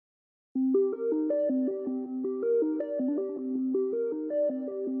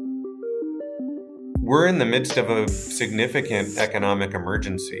We're in the midst of a significant economic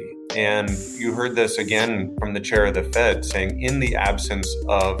emergency. And you heard this again from the chair of the Fed saying, in the absence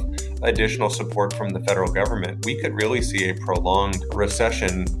of additional support from the federal government, we could really see a prolonged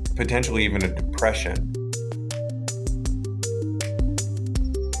recession, potentially even a depression.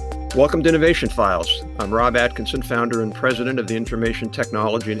 Welcome to Innovation Files. I'm Rob Atkinson, founder and president of the Information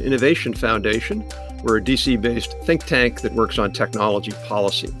Technology and Innovation Foundation. We're a DC-based think tank that works on technology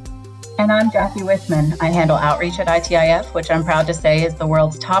policy. And I'm Jackie Wissman. I handle outreach at ITIF, which I'm proud to say is the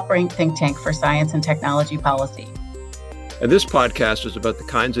world's top-ranked think tank for science and technology policy. And this podcast is about the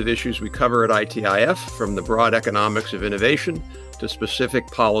kinds of issues we cover at ITIF, from the broad economics of innovation to specific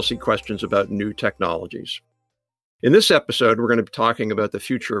policy questions about new technologies. In this episode, we're going to be talking about the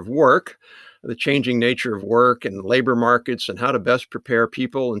future of work, the changing nature of work and labor markets, and how to best prepare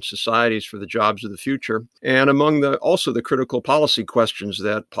people and societies for the jobs of the future, and among also the critical policy questions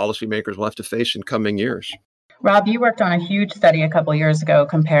that policymakers will have to face in coming years. Rob, you worked on a huge study a couple years ago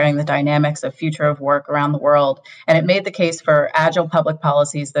comparing the dynamics of future of work around the world, and it made the case for agile public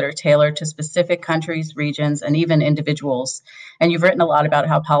policies that are tailored to specific countries, regions, and even individuals. And you've written a lot about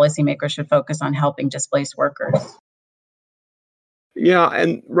how policymakers should focus on helping displaced workers. Yeah,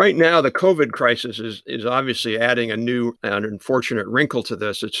 and right now the COVID crisis is obviously adding a new and unfortunate wrinkle to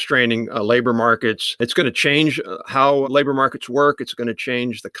this. It's straining labor markets. It's going to change how labor markets work. It's going to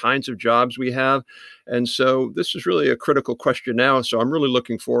change the kinds of jobs we have. And so this is really a critical question now. So I'm really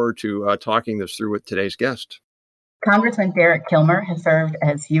looking forward to talking this through with today's guest. Congressman Derek Kilmer has served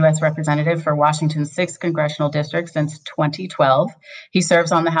as U.S. Representative for Washington's 6th Congressional District since 2012. He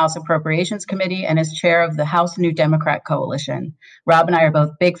serves on the House Appropriations Committee and is chair of the House New Democrat Coalition. Rob and I are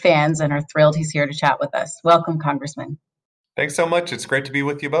both big fans and are thrilled he's here to chat with us. Welcome, Congressman. Thanks so much. It's great to be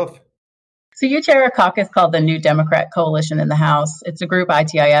with you both. So you chair a caucus called the New Democrat Coalition in the House. It's a group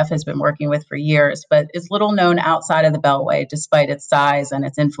ITIF has been working with for years, but is little known outside of the Beltway, despite its size and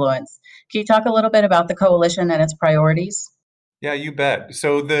its influence. Can you talk a little bit about the coalition and its priorities? Yeah, you bet.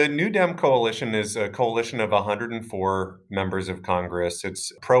 So the New Dem Coalition is a coalition of 104 members of Congress.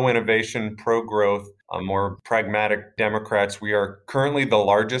 It's pro-innovation, pro-growth, more pragmatic Democrats. We are currently the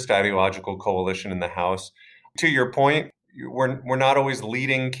largest ideological coalition in the House. To your point, we're not always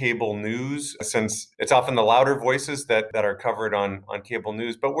leading cable news, since it's often the louder voices that are covered on cable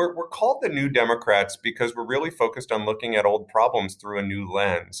news. But we're called the New Democrats because we're really focused on looking at old problems through a new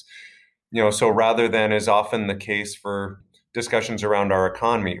lens. So rather than is often the case for discussions around our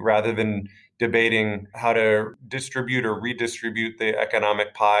economy, rather than debating how to distribute or redistribute the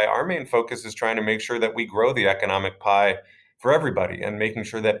economic pie, our main focus is trying to make sure that we grow the economic pie for everybody and making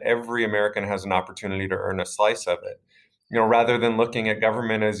sure that every American has an opportunity to earn a slice of it. Rather than looking at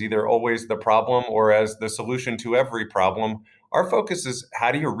government as either always the problem or as the solution to every problem, our focus is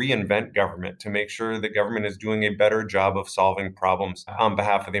how do you reinvent government to make sure that government is doing a better job of solving problems on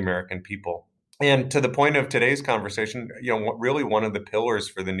behalf of the American people. And to the point of today's conversation, really one of the pillars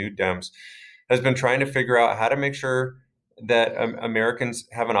for the New Dems has been trying to figure out how to make sure that Americans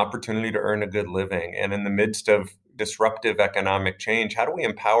have an opportunity to earn a good living. And in the midst of disruptive economic change, how do we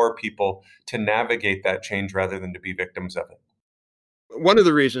empower people to navigate that change rather than to be victims of it? One of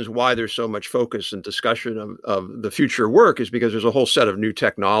the reasons why there's so much focus and discussion of the future of work is because there's a whole set of new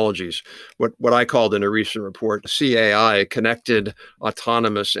technologies, what I called in a recent report, CAI, connected,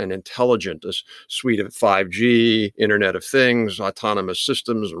 autonomous, and intelligent, a suite of 5G, Internet of Things, autonomous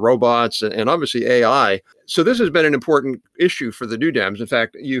systems, robots, and obviously AI. So this has been an important issue for the New Dems. In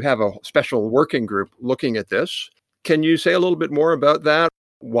fact, you have a special working group looking at this. Can you say a little bit more about that?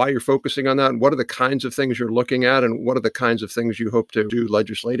 Why you're focusing on that, and what are the kinds of things you're looking at, and what are the kinds of things you hope to do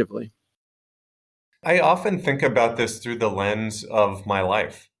legislatively? I often think about this through the lens of my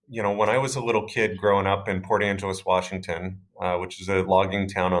life. When I was a little kid growing up in Port Angeles, Washington, which is a logging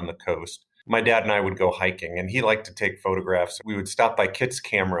town on the coast, my dad and I would go hiking, and he liked to take photographs. We would stop by Kit's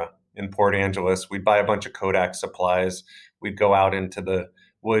Camera in Port Angeles. We'd buy a bunch of Kodak supplies. We'd go out into the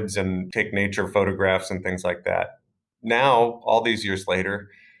woods and take nature photographs and things like that. Now, all these years later,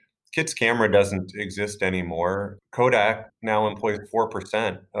 Kit's Camera doesn't exist anymore. Kodak now employs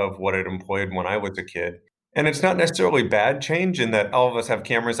 4% of what it employed when I was a kid. And it's not necessarily bad change in that all of us have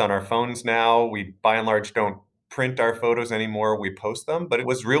cameras on our phones now. We, by and large, don't print our photos anymore. We post them. But it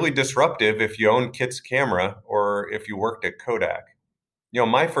was really disruptive if you owned Kit's Camera or if you worked at Kodak.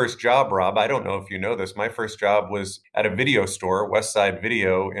 My first job, Rob, I don't know if you know this, my first job was at a video store, Westside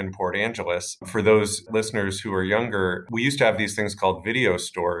Video in Port Angeles. For those listeners who are younger, we used to have these things called video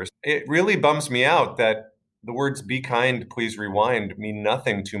stores. It really bums me out that the words "be kind, please rewind" mean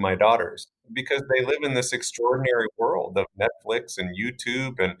nothing to my daughters because they live in this extraordinary world of Netflix and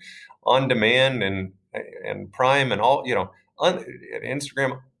YouTube and on demand and and Prime and all,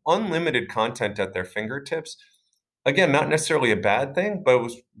 Instagram, unlimited content at their fingertips. Again, not necessarily a bad thing, but it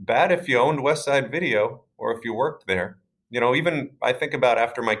was bad if you owned West Side Video or if you worked there. Even I think about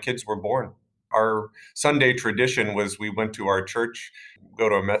after my kids were born, our Sunday tradition was we went to our church, go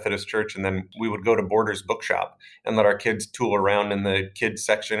to a Methodist church, and then we would go to Borders Bookshop and let our kids tool around in the kids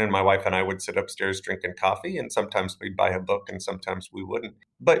section. And my wife and I would sit upstairs drinking coffee, and sometimes we'd buy a book and sometimes we wouldn't.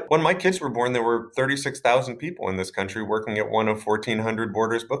 But when my kids were born, there were 36,000 people in this country working at one of 1,400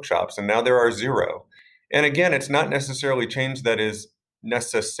 Borders Bookshops, and now there are 0. And again, it's not necessarily change that is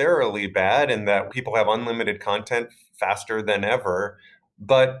necessarily bad and that people have unlimited content faster than ever,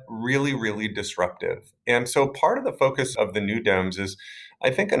 but really, really disruptive. And so part of the focus of the New Dems is,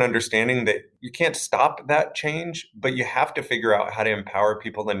 I think, an understanding that you can't stop that change, but you have to figure out how to empower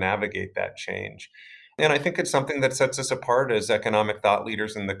people to navigate that change. And I think it's something that sets us apart as economic thought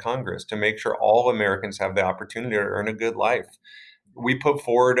leaders in the Congress to make sure all Americans have the opportunity to earn a good life. We put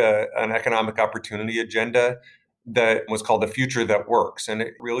forward an economic opportunity agenda that was called The Future That Works, and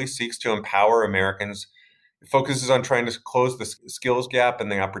it really seeks to empower Americans. It focuses on trying to close the skills gap and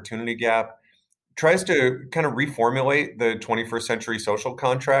the opportunity gap, tries to kind of reformulate the 21st century social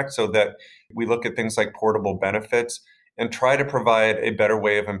contract so that we look at things like portable benefits and try to provide a better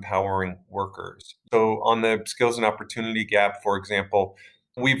way of empowering workers. So on the skills and opportunity gap, for example,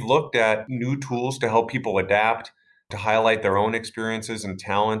 we've looked at new tools to help people adapt, to highlight their own experiences and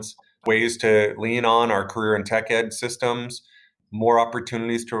talents, ways to lean on our career and tech ed systems, more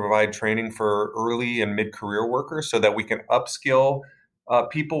opportunities to provide training for early and mid-career workers so that we can upskill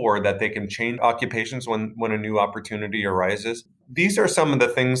people or that they can change occupations when a new opportunity arises. These are some of the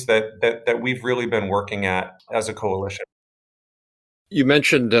things that we've really been working at as a coalition. You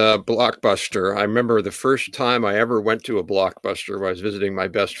mentioned Blockbuster. I remember the first time I ever went to a Blockbuster, I was visiting my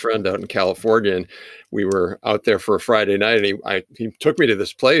best friend out in California, and we were out there for a Friday night, and he took me to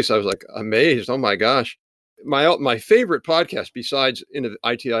this place. I was like amazed. Oh my gosh. My favorite podcast besides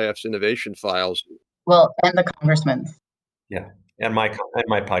ITIF's Innovation Files. Well, and the Congressman's. Yeah. And my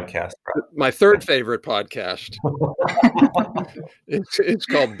podcast. My third favorite podcast. It's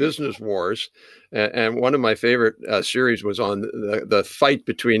called Business Wars. And one of my favorite series was on the fight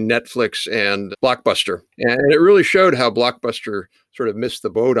between Netflix and Blockbuster. And it really showed how Blockbuster sort of missed the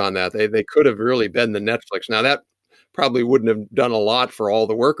boat on that. They could have really been the Netflix. Now, that probably wouldn't have done a lot for all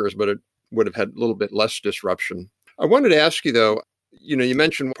the workers, but it would have had a little bit less disruption. I wanted to ask you, though, you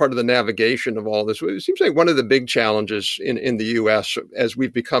mentioned part of the navigation of all this. It seems like one of the big challenges in the U.S. as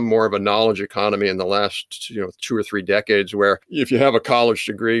we've become more of a knowledge economy in the last 2 or 3 decades, where if you have a college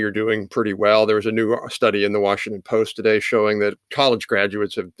degree, you're doing pretty well. There was a new study in the Washington Post today showing that college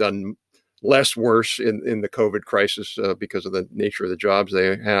graduates have done less worse in the COVID crisis because of the nature of the jobs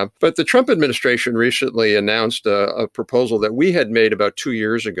they have. But the Trump administration recently announced a proposal that we had made about 2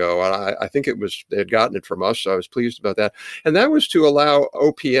 years ago. I think they had gotten it from us, so I was pleased about that. And that was to allow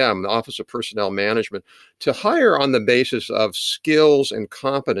OPM, the Office of Personnel Management, to hire on the basis of skills and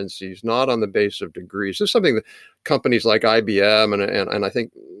competencies, not on the basis of degrees. This is something that companies like IBM and I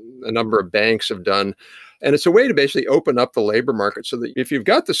think a number of banks have done. And it's a way to basically open up the labor market so that if you've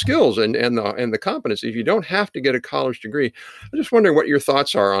got the skills and the competencies, you don't have to get a college degree. I'm just wondering what your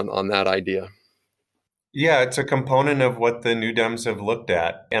thoughts are on that idea. Yeah, it's a component of what the New Dems have looked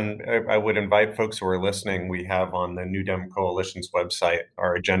at. And I would invite folks who are listening, we have on the New Dem Coalition's website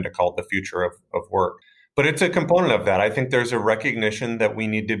our agenda called The Future of Work. But it's a component of that. I think there's a recognition that we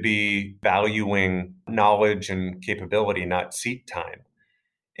need to be valuing knowledge and capability, not seat time.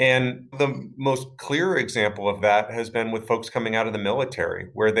 And the most clear example of that has been with folks coming out of the military,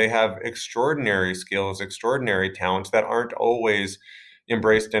 where they have extraordinary skills, extraordinary talents that aren't always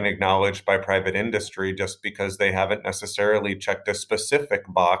embraced and acknowledged by private industry just because they haven't necessarily checked a specific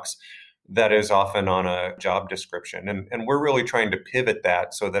box that is often on a job description. And we're really trying to pivot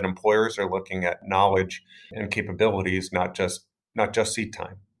that so that employers are looking at knowledge and capabilities, not just seat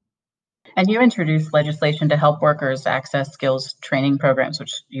time. And you introduced legislation to help workers access skills training programs,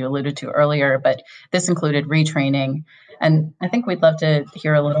 which you alluded to earlier, but this included retraining. And I think we'd love to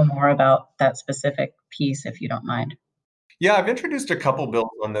hear a little more about that specific piece, if you don't mind. Yeah, I've introduced a couple bills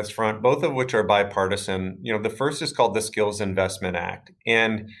on this front, both of which are bipartisan. The first is called the Skills Investment Act,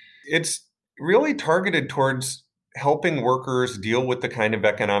 and it's really targeted towards helping workers deal with the kind of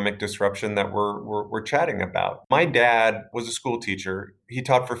economic disruption that we're chatting about. My dad was a school teacher. He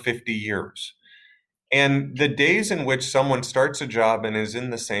taught for 50 years. And the days in which someone starts a job and is in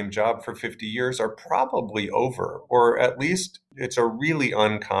the same job for 50 years are probably over, or at least it's a really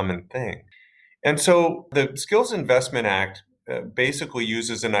uncommon thing. And so the Skills Investment Act basically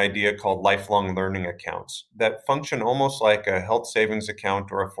uses an idea called lifelong learning accounts that function almost like a health savings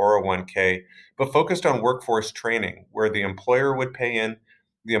account or a 401k, but focused on workforce training, where the employer would pay in,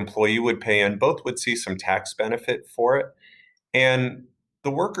 the employee would pay in, both would see some tax benefit for it. And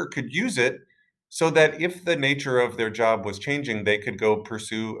the worker could use it so that if the nature of their job was changing, they could go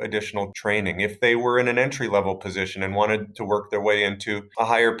pursue additional training. If they were in an entry level position and wanted to work their way into a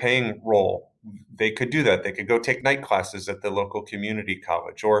higher paying role, they could do that. They could go take night classes at the local community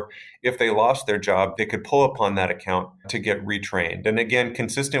college. Or if they lost their job, they could pull upon that account to get retrained. And again,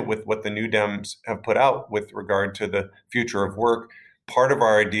 consistent with what the New Dems have put out with regard to the future of work, part of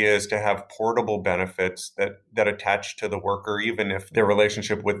our idea is to have portable benefits that attach to the worker, even if their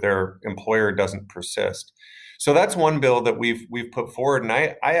relationship with their employer doesn't persist. So that's one bill that we've put forward. And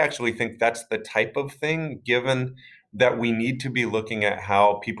I actually think that's the type of thing, given that we need to be looking at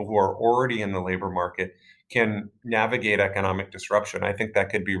how people who are already in the labor market can navigate economic disruption. I think that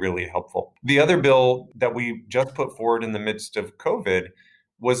could be really helpful. The other bill that we just put forward in the midst of COVID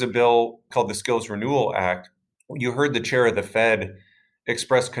was a bill called the Skills Renewal Act. You heard the chair of the Fed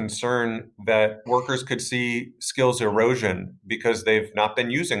express concern that workers could see skills erosion because they've not been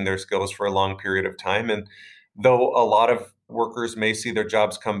using their skills for a long period of time. And though a lot of workers may see their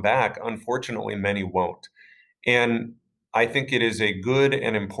jobs come back, unfortunately, many won't. And I think it is a good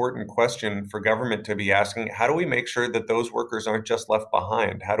and important question for government to be asking: how do we make sure that those workers aren't just left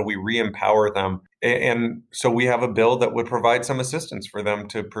behind? How do we re-empower them? And so we have a bill that would provide some assistance for them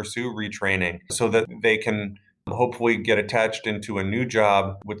to pursue retraining so that they can hopefully get attached into a new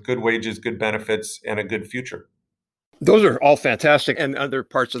job with good wages, good benefits, and a good future. Those are all fantastic, and other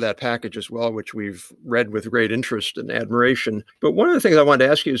parts of that package as well, which we've read with great interest and admiration. But one of the things I wanted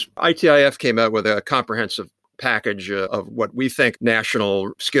to ask you is ITIF came out with a comprehensive package of what we think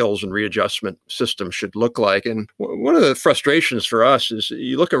national skills and readjustment system should look like. And one of the frustrations for us is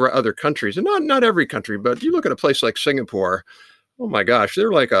you look at other countries, and not every country, but you look at a place like Singapore. Oh my gosh,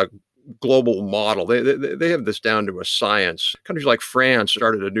 they're like a global model. They have this down to a science. Countries like France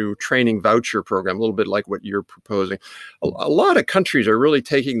started a new training voucher program, a little bit like what you're proposing. A lot of countries are really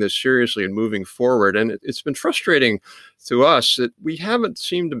taking this seriously and moving forward. And it's been frustrating to us that we haven't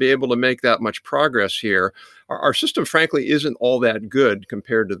seemed to be able to make that much progress here. Our system, frankly, isn't all that good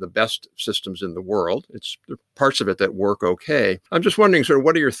compared to the best systems in the world. There are parts of it that work okay. I'm just wondering, sort of,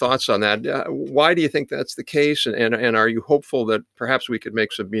 what are your thoughts on that? Why do you think that's the case? And are you hopeful that perhaps we could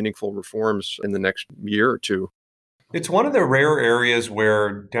make some meaningful reforms in the next year or two? It's one of the rare areas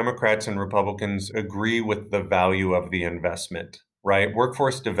where Democrats and Republicans agree with the value of the investment, right?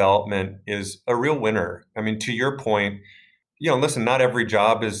 Workforce development is a real winner. I mean, to your point, listen, not every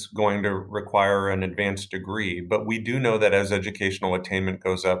job is going to require an advanced degree, but we do know that as educational attainment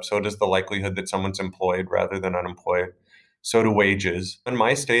goes up, so does the likelihood that someone's employed rather than unemployed. So do wages. In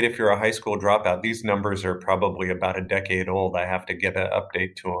my state, if you're a high school dropout, these numbers are probably about a decade old. I have to get an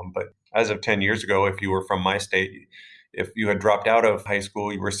update to them. But as of 10 years ago, if you were from my state, if you had dropped out of high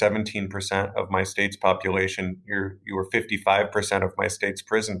school, you were 17% of my state's population. You were 55% of my state's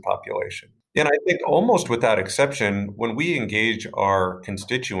prison population. And I think almost without exception, when we engage our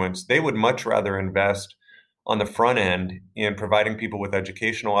constituents, they would much rather invest on the front end in providing people with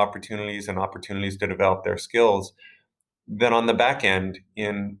educational opportunities and opportunities to develop their skills than on the back end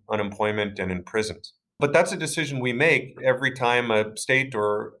in unemployment and in prisons. But that's a decision we make every time a state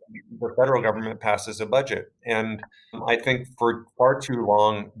or the federal government passes a budget. And I think for far too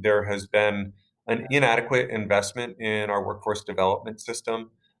long, there has been an inadequate investment in our workforce development system.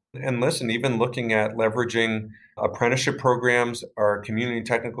 And listen, even looking at leveraging apprenticeship programs, our community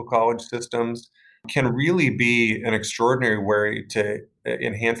technical college systems can really be an extraordinary way to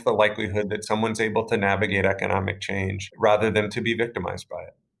enhance the likelihood that someone's able to navigate economic change rather than to be victimized by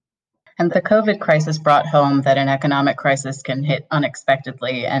it. And the COVID crisis brought home that an economic crisis can hit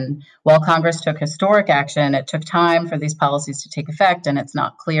unexpectedly. And while Congress took historic action, it took time for these policies to take effect, and it's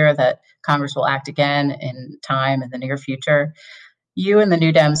not clear that Congress will act again in time in the near future. You and the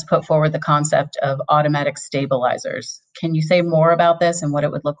New Dems put forward the concept of automatic stabilizers. Can you say more about this and what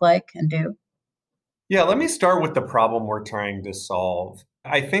it would look like and do? Yeah, let me start with the problem we're trying to solve.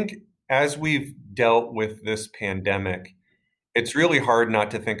 I think as we've dealt with this pandemic, it's really hard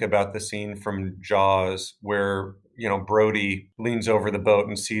not to think about the scene from Jaws where, Brody leans over the boat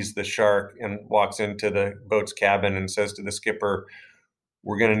and sees the shark and walks into the boat's cabin and says to the skipper,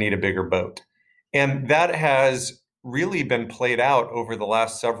 "We're going to need a bigger boat." And that has really been played out over the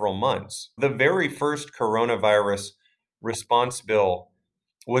last several months. The very first coronavirus response bill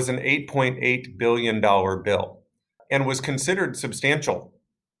was an $8.8 billion bill and was considered substantial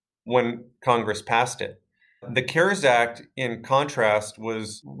when Congress passed it. The CARES Act, in contrast,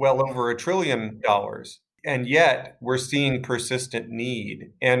 was well over $1 trillion. And yet we're seeing persistent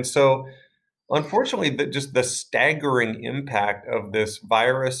need. And so, unfortunately, just the staggering impact of this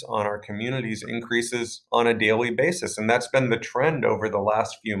virus on our communities increases on a daily basis. And that's been the trend over the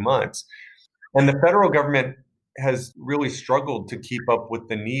last few months. And the federal government has really struggled to keep up with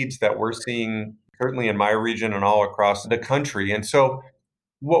the needs that we're seeing, certainly in my region and all across the country. And so,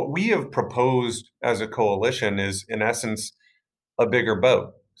 what we have proposed as a coalition is, in essence, a bigger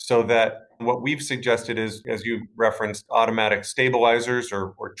boat. So that what we've suggested is, as you referenced, automatic stabilizers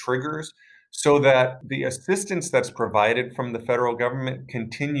or triggers, so that the assistance that's provided from the federal government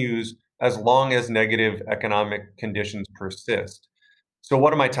continues as long as negative economic conditions persist. So,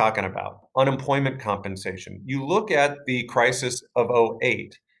 what am I talking about? Unemployment compensation. You look at the crisis of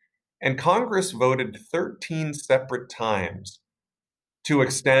 '08, and Congress voted 13 separate times to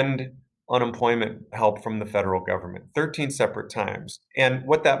extend unemployment help from the federal government, 13 separate times. And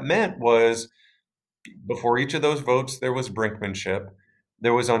what that meant was, before each of those votes, there was brinkmanship,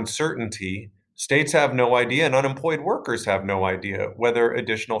 there was uncertainty. States have no idea, and unemployed workers have no idea whether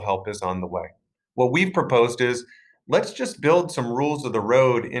additional help is on the way. What we've proposed is, let's just build some rules of the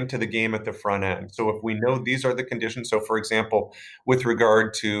road into the game at the front end. So if we know these are the conditions, so for example, with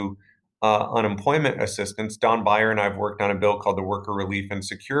regard to unemployment assistance, Don Beyer and I have worked on a bill called the Worker Relief and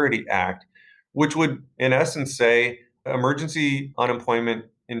Security Act, which would, in essence, say emergency unemployment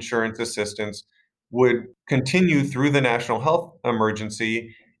insurance assistance would continue through the national health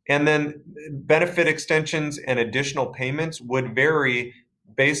emergency, and then benefit extensions and additional payments would vary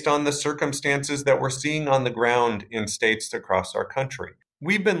based on the circumstances that we're seeing on the ground in states across our country.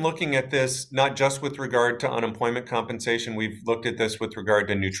 We've been looking at this not just with regard to unemployment compensation. We've looked at this with regard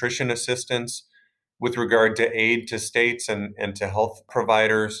to nutrition assistance, with regard to aid to states and to health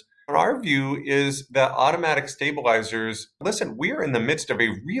providers. Our view is that automatic stabilizers, listen, we're in the midst of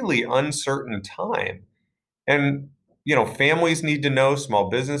a really uncertain time. And, families need to know, small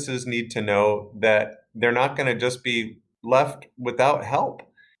businesses need to know that they're not going to just be left without help.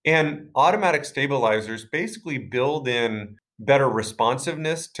 And automatic stabilizers basically build in better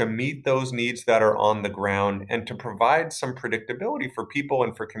responsiveness to meet those needs that are on the ground and to provide some predictability for people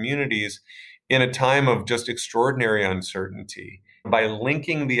and for communities in a time of just extraordinary uncertainty. By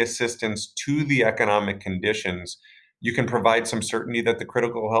linking the assistance to the economic conditions, you can provide some certainty that the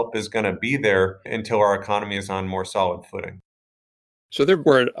critical help is going to be there until our economy is on more solid footing. So there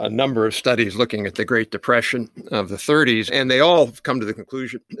were a number of studies looking at the Great Depression of the 30s, and they all come to the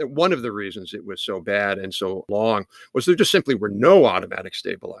conclusion that one of the reasons it was so bad and so long was there just simply were no automatic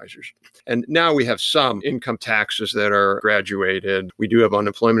stabilizers. And now we have some income taxes that are graduated. We do have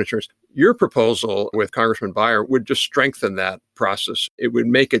unemployment insurance. Your proposal with Congressman Beyer would just strengthen that process. It would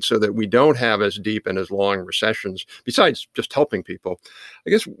make it so that we don't have as deep and as long recessions, besides just helping people.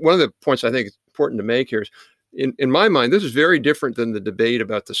 I guess one of the points I think is important to make here is, in my mind, this is very different than the debate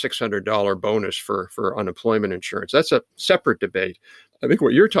about the $600 bonus for unemployment insurance. That's a separate debate. I think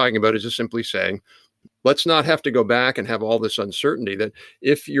what you're talking about is just simply saying, let's not have to go back and have all this uncertainty that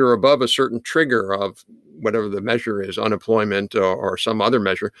if you're above a certain trigger of whatever the measure is, unemployment or some other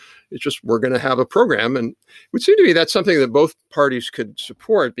measure, it's just we're going to have a program. And it would seem to me that's something that both parties could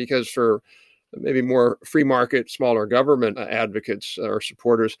support, because for maybe more free market, smaller government advocates or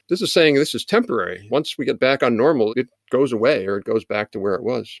supporters, this is saying this is temporary. Once we get back on normal, it goes away or it goes back to where it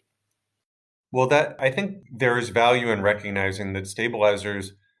was. Well, I think there is value in recognizing that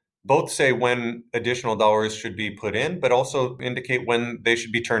stabilizers both say when additional dollars should be put in, but also indicate when they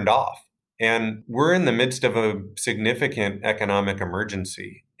should be turned off. And we're in the midst of a significant economic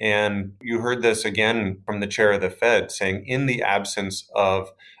emergency. And you heard this again from the chair of the Fed saying, in the absence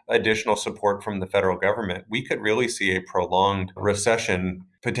of additional support from the federal government, we could really see a prolonged recession,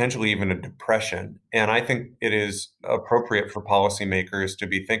 potentially even a depression. And I think it is appropriate for policymakers to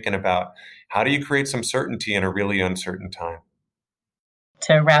be thinking about, how do you create some certainty in a really uncertain time?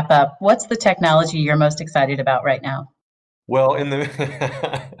 To wrap up, what's the technology you're most excited about right now? Well, in the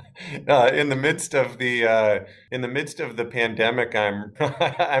in the midst of the pandemic,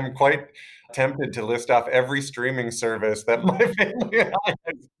 I'm quite tempted to list off every streaming service that my family and I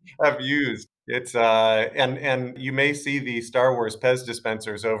have used. It's and you may see the Star Wars Pez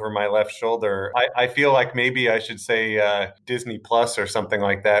dispensers over my left shoulder. I feel like maybe I should say Disney Plus or something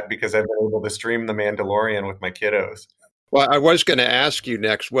like that, because I've been able to stream The Mandalorian with my kiddos. Well, I was going to ask you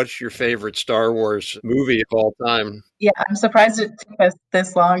next, what's your favorite Star Wars movie of all time? Yeah, I'm surprised it took us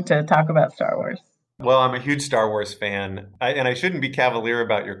this long to talk about Star Wars. Well, I'm a huge Star Wars fan, and I shouldn't be cavalier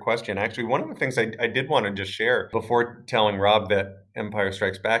about your question. Actually, one of the things I did want to just share before telling Rob that Empire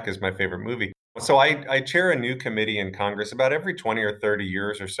Strikes Back is my favorite movie So I chair a new committee in Congress. About every 20 or 30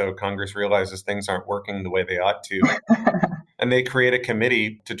 years or so, Congress realizes things aren't working the way they ought to. And they create a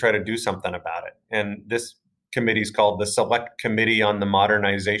committee to try to do something about it. And this committee is called the Select Committee on the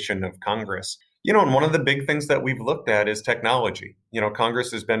Modernization of Congress. And one of the big things that we've looked at is technology.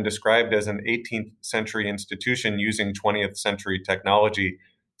 Congress has been described as an 18th century institution using 20th century technology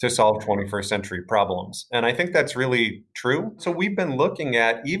to solve 21st century problems. And I think that's really true. So we've been looking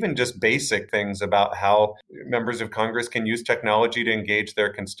at even just basic things about how members of Congress can use technology to engage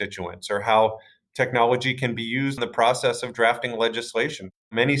their constituents, or how technology can be used in the process of drafting legislation.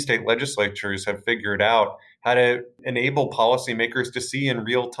 Many state legislatures have figured out how to enable policymakers to see in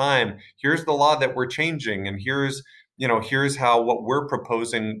real time, here's the law that we're changing, and here's how what we're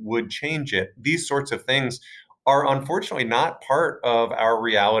proposing would change it. These sorts of things are unfortunately not part of our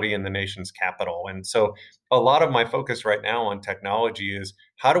reality in the nation's capital. And so a lot of my focus right now on technology is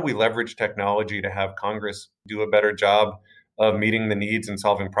how do we leverage technology to have Congress do a better job of meeting the needs and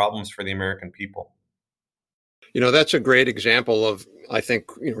solving problems for the American people. That's a great example of, I think,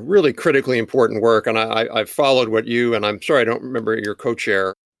 really critically important work. And I've followed what you, and I'm sorry, I don't remember your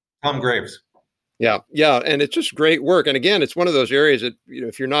co-chair. Tom Graves. Yeah. And it's just great work. And again, it's one of those areas that,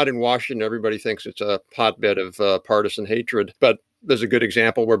 if you're not in Washington, everybody thinks it's a hotbed of partisan hatred. But there's a good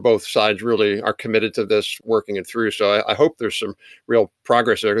example where both sides really are committed to this, working it through. So I hope there's some real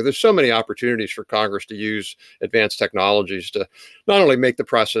progress there. There's so many opportunities for Congress to use advanced technologies to not only make the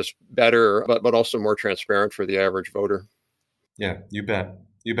process better, but also more transparent for the average voter. Yeah, you bet.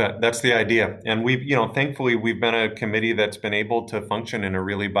 You bet. That's the idea. And we've, thankfully, we've been a committee that's been able to function in a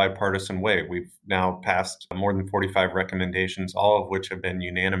really bipartisan way. We've now passed more than 45 recommendations, all of which have been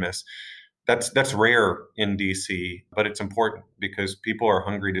unanimous. That's rare in DC, but it's important because people are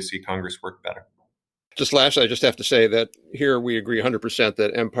hungry to see Congress work better. Just lastly, I just have to say that here we agree 100%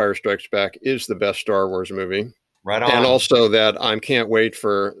 that Empire Strikes Back is the best Star Wars movie. Right on. And also that I can't wait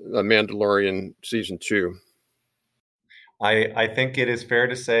for Mandalorian season 2. I think it is fair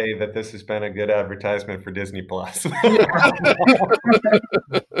to say that this has been a good advertisement for Disney Plus.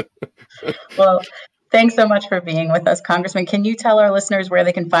 Well, thanks so much for being with us, Congressman. Can you tell our listeners where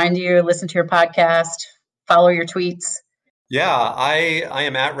they can find you, listen to your podcast, follow your tweets? Yeah, I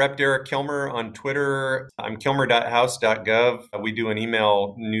am at Rep. Derek Kilmer on Twitter. I'm kilmer.house.gov. We do an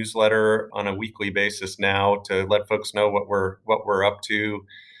email newsletter on a weekly basis now to let folks know what we're up to.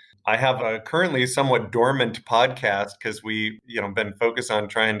 I have a currently somewhat dormant podcast because we, been focused on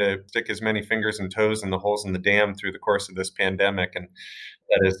trying to stick as many fingers and toes in the holes in the dam through the course of this pandemic. And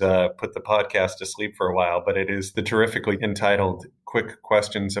that has put the podcast to sleep for a while. But it is the terrifically entitled Quick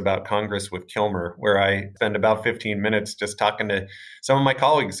Questions About Congress with Kilmer, where I spend about 15 minutes just talking to some of my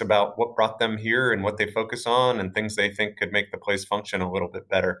colleagues about what brought them here and what they focus on and things they think could make the place function a little bit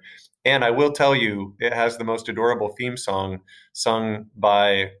better. And I will tell you, it has the most adorable theme song sung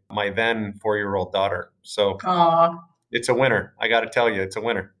by my then 4-year-old daughter. So Aww. It's a winner. I got to tell you, it's a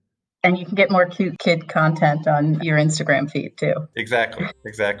winner. And you can get more cute kid content on your Instagram feed too. Exactly.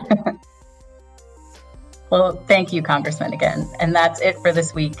 Well, thank you, Congressman, again. And that's it for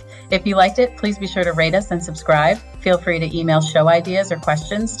this week. If you liked it, please be sure to rate us and subscribe. Feel free to email show ideas or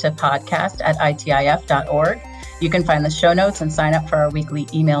questions to podcast@itif.org. You can find the show notes and sign up for our weekly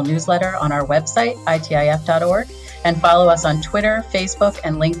email newsletter on our website, itif.org, and follow us on Twitter, Facebook,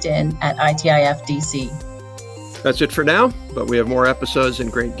 and LinkedIn at ITIFDC. That's it for now, but we have more episodes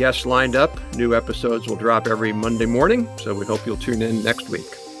and great guests lined up. New episodes will drop every Monday morning, so we hope you'll tune in next week.